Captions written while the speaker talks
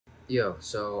Yo,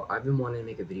 so I've been wanting to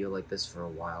make a video like this for a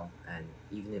while, and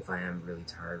even if I am really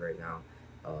tired right now,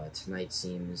 tonight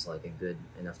seems like a good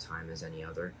enough time as any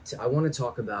other. I want to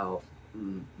talk about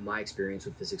my experience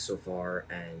with physics so far,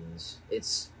 and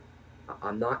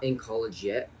I'm not in college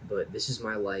yet, but this is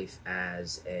my life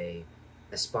as a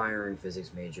aspiring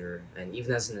physics major, and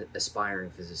even as an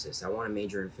aspiring physicist. I want to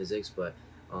major in physics, but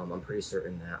I'm pretty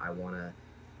certain that I want to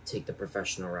take the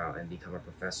professional route and become a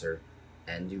professor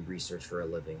and do research for a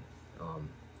living.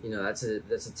 That's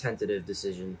a tentative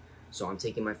decision. So I'm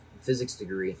taking my physics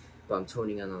degree, but I'm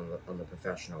toning in on the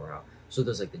professional route. So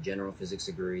there's like the general physics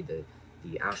degree,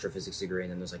 the astrophysics degree,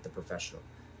 and then there's like the professional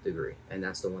degree, and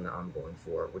that's the one that I'm going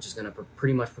for, which is going to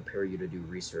pretty much prepare you to do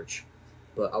research.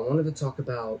 But I wanted to talk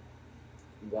about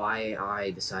why I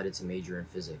decided to major in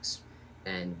physics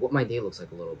and what my day looks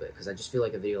like a little bit, because I just feel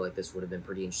like a video like this would have been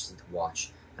pretty interesting to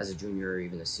watch as a junior or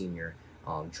even a senior,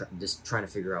 just trying to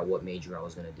figure out what major I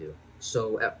was going to do.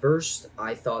 So at first,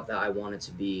 I thought that I wanted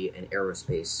to be an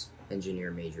aerospace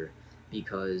engineer major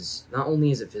because not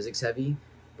only is it physics heavy,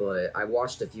 but I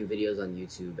watched a few videos on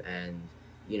YouTube, and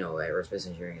aerospace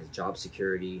engineering has job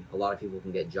security. A lot of people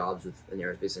can get jobs with an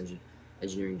aerospace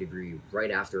engineering degree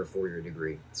right after a four-year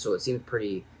degree. So it seemed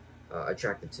pretty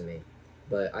attractive to me.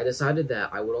 But I decided that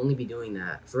I would only be doing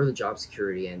that for the job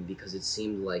security and because it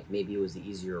seemed like maybe it was the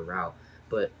easier route.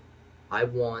 But I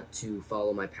want to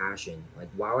follow my passion. Like,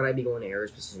 why would I be going to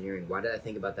aerospace engineering? Why did I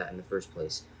think about that in the first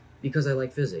place? Because I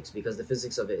like physics, because the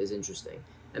physics of it is interesting.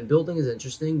 And building is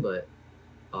interesting, but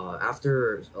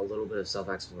after a little bit of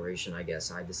self-exploration, I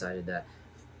guess, I decided that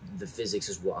the physics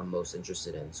is what I'm most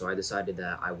interested in. So I decided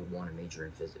that I would want to major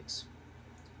in physics.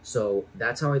 So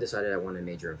that's how I decided I wanted to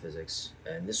major in physics.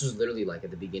 And this was literally like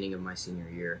at the beginning of my senior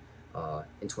year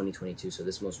in 2022, so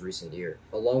this most recent year.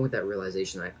 Along with that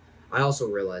realization, I also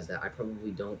realized that I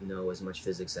probably don't know as much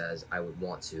physics as I would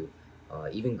want to,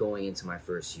 even going into my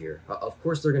first year. Of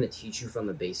course, they're going to teach you from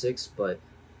the basics, but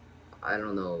I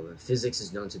don't know. Physics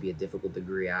is known to be a difficult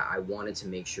degree. I wanted to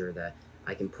make sure that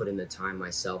I can put in the time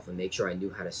myself and make sure I knew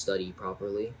how to study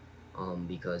properly,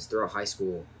 because throughout high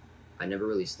school, I never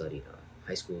really studied.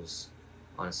 High school's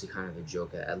honestly kind of a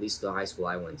joke. At least the high school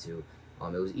I went to,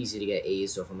 it was easy to get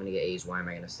A's, so if I'm going to get A's, why am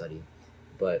I going to study?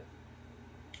 But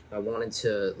I wanted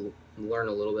to learn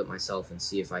a little bit myself and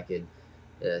see if I could,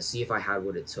 see if I had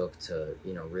what it took to,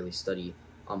 really study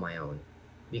on my own.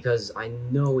 Because I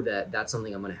know that that's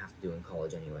something I'm going to have to do in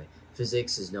college anyway.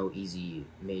 Physics is no easy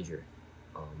major.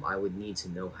 I would need to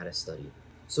know how to study.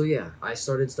 So yeah, I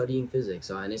started studying physics,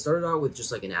 and it started out with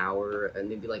just like an hour, and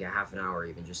maybe like a half an hour,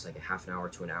 even just like a half an hour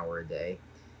to an hour a day.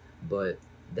 But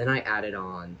then I added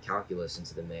on calculus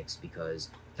into the mix because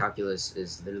calculus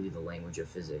is literally the language of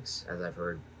physics, as I've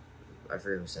heard. I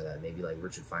forget who said that, maybe like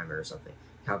Richard Feynman or something.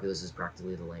 Calculus is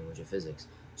practically the language of physics.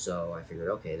 So I figured,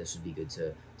 okay, this would be good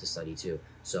to study too.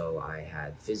 So I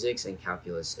had physics and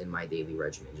calculus in my daily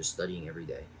regimen, just studying every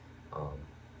day.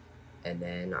 And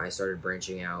then I started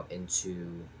branching out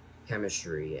into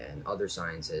chemistry and other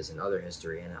sciences and other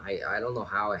history. And I don't know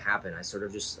how it happened. I sort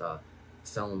of just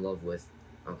fell in love with,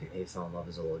 okay, maybe fell in love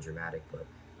is a little dramatic, but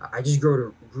I just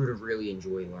grew to really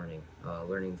enjoy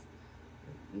learning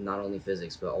not only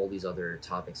physics, but all these other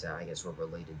topics that I guess were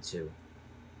related to.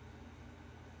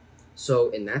 So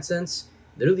in that sense,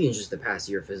 literally in just the past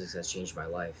year, physics has changed my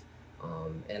life.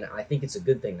 And I think it's a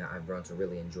good thing that I've grown to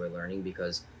really enjoy learning,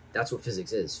 because that's what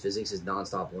physics is. Physics is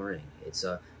nonstop learning. It's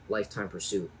a lifetime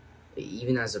pursuit.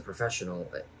 Even as a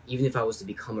professional, even if I was to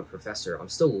become a professor, I'm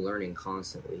still learning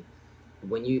constantly.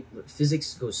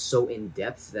 Physics goes so in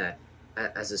depth that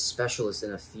as a specialist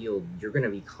in a field, you're going to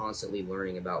be constantly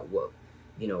learning about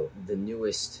the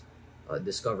newest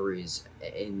discoveries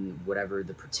in whatever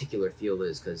the particular field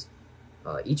is, because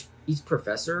each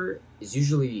professor is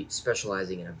usually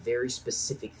specializing in a very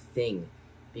specific thing,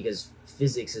 because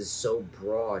physics is so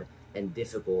broad and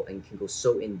difficult and can go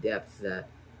so in depth that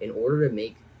in order to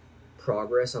make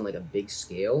progress on like a big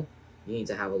scale, you need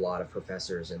to have a lot of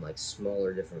professors in like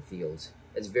smaller different fields.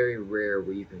 It's very rare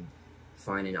where you can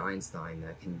find an Einstein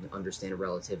that can understand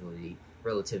relativity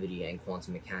and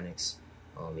quantum mechanics,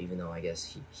 even though I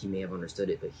guess he may have understood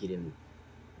it, but he didn't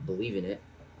believe in it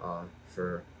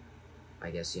for,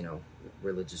 I guess,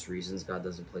 religious reasons. God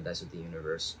doesn't play dice with the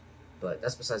universe. But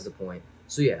that's besides the point.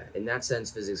 So yeah, in that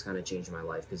sense, physics kind of changed my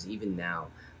life, because even now,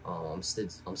 I'm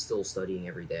still studying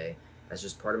every day as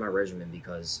just part of my regimen,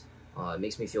 because it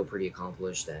makes me feel pretty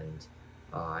accomplished, and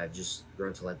I've just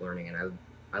grown to like learning, and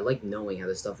I like knowing how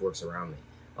this stuff works around me.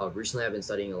 Recently, I've been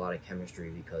studying a lot of chemistry,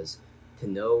 because to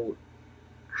know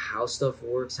how stuff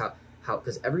works,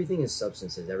 because everything is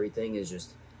substances, everything is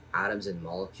just atoms and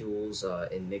molecules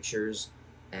in mixtures.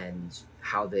 and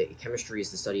how the chemistry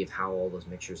is the study of how all those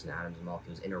mixtures and atoms and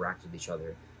molecules interact with each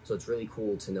other. So it's really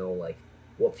cool to know like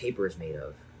what paper is made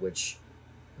of, which,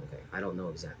 okay, I don't know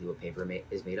exactly what paper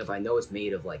is made of. I know it's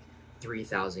made of like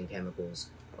 3,000 chemicals,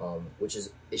 which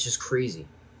is, it's just crazy.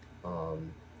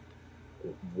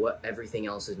 What everything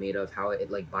else is made of, how it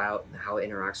how it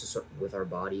interacts with our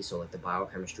body, so like the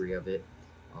biochemistry of it.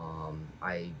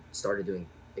 I started doing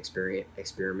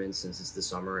experiments since it's the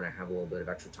summer and I have a little bit of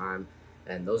extra time,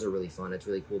 and those are really fun. It's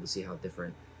really cool to see how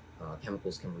different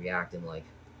chemicals can react and like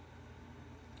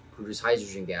produce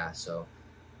hydrogen gas. So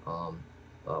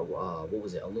what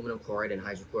was it, aluminum chloride and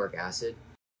hydrochloric acid.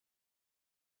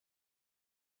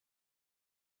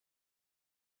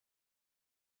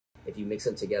 If you mix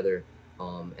them together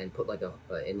and put like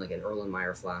in like an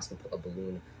Erlenmeyer flask and put a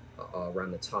balloon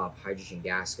around the top, hydrogen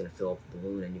gas is going to fill up the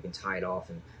balloon and you can tie it off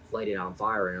and light it on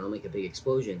fire and it'll make a big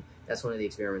explosion. That's one of the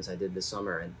experiments I did this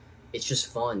summer, and it's just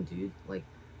fun, dude. Like,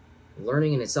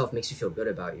 learning in itself makes you feel good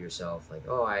about yourself. Like,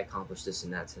 oh, I accomplished this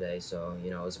and that today, so, you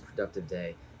know, it was a productive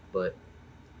day. But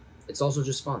it's also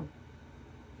just fun.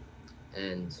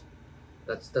 And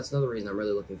that's another reason I'm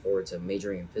really looking forward to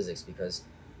majoring in physics, because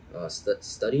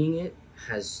studying it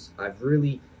I've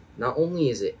really, not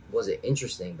only was it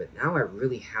interesting, but now I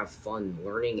really have fun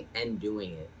learning and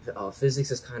doing it. Physics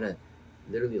has kind of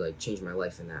literally like changed my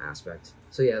life in that aspect.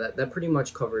 So yeah, that pretty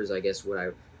much covers, I guess, what I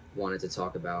wanted to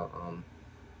talk about.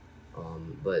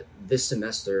 But this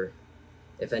semester,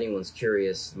 if anyone's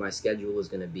curious, my schedule is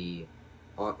going to be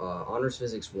Honors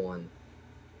Physics 1,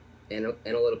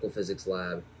 Analytical Physics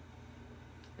Lab,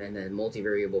 and then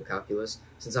multivariable calculus.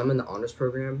 Since I'm in the honors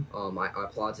program, I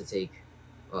applied to take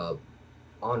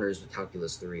honors with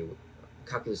calculus 3.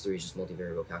 Calculus 3 is just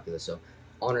multivariable calculus, so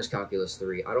honors calculus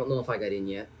 3. I don't know if I got in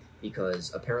yet,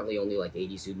 because apparently only like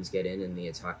 80 students get in the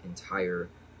entire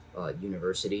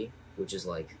university, which is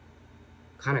like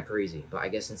kind of crazy. But I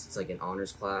guess since it's like an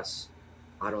honors class,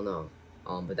 I don't know.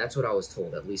 But that's what I was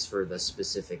told, at least for the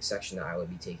specific section that I would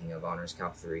be taking of honors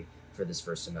calc 3 for this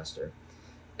first semester.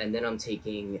 And then I'm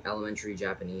taking elementary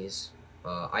Japanese.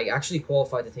 I actually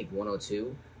qualified to take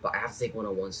 102, but I have to take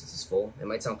 101 since it's full. It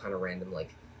might sound kind of random,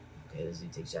 like, okay, this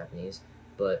dude takes Japanese.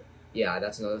 But yeah,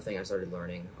 that's another thing I started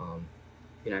learning. You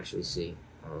can actually see,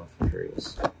 I don't know if you're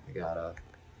curious. I got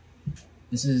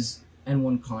this is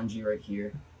N1 kanji right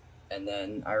here. And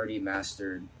then I already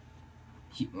mastered,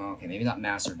 okay, maybe not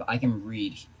mastered, but I can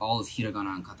read all of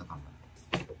hiragana and katakana.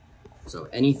 So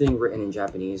anything written in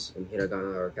Japanese, in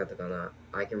hiragana or katakana,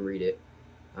 I can read it.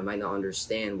 I might not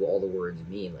understand what all the words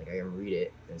mean. Like, I can read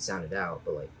it and sound it out,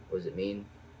 but like, what does it mean?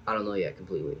 I don't know yet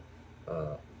completely.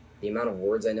 The amount of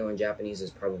words I know in Japanese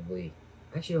is probably,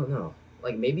 I actually don't know.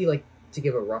 Like, maybe like, to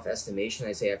give a rough estimation,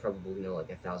 I'd say I probably know like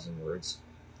 1,000 words,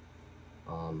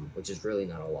 which is really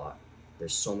not a lot.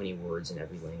 There's so many words in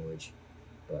every language.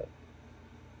 But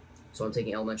so I'm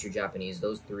taking elementary Japanese,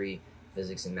 those 3,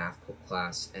 physics and math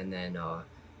class, and then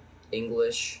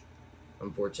English,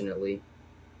 unfortunately.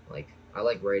 Like, I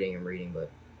like writing and reading,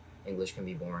 but English can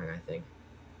be boring, I think.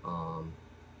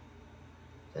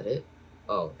 Is that it?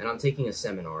 Oh, and I'm taking a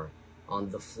seminar on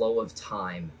the flow of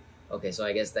time. Okay, so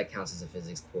I guess that counts as a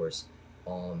physics course.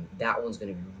 That one's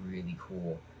going to be really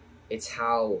cool. It's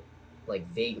how, like,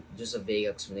 just a vague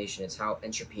explanation, it's how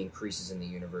entropy increases in the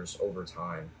universe over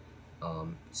time.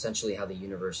 Essentially how the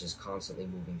universe is constantly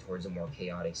moving towards a more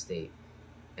chaotic state.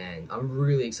 And I'm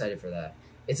really excited for that.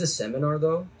 It's a seminar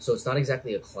though, so it's not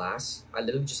exactly a class. I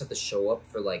literally just have to show up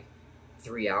for like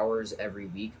 3 hours every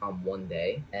week on one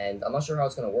day. And I'm not sure how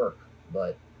it's going to work,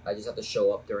 but I just have to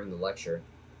show up during the lecture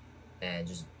and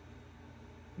just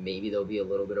maybe there'll be a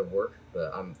little bit of work,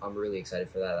 but I'm really excited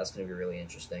for that. That's going to be really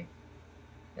interesting.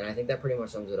 And I think that pretty much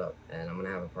sums it up. And I'm going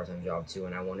to have a part-time job too,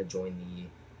 and I want to join the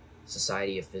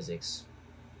Society of Physics.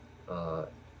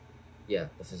 Yeah,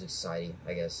 the Physics Society,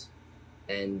 I guess.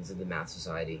 And the Math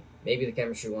Society. Maybe the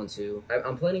Chemistry one too.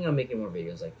 I'm planning on making more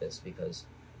videos like this because,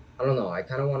 I don't know, I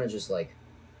kind of want to just like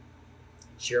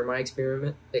share my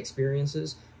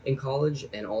experiences in college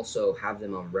and also have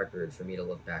them on record for me to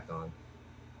look back on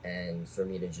and for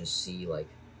me to just see like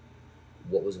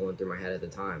what was going through my head at the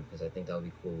time, because I think that would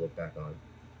be cool to look back on.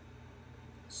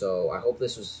 So I hope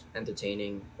this was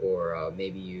entertaining, or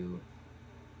maybe you,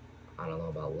 I don't know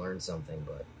about learned something,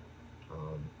 but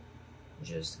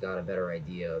just got a better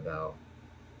idea about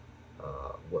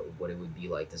what it would be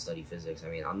like to study physics. I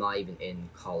mean, I'm not even in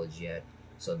college yet,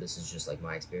 so this is just like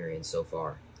my experience so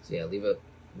far. So yeah, leave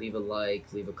a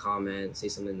like, leave a comment, say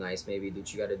something nice, maybe do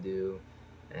what you gotta do,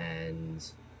 and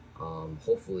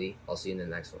hopefully I'll see you in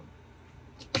the next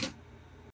one.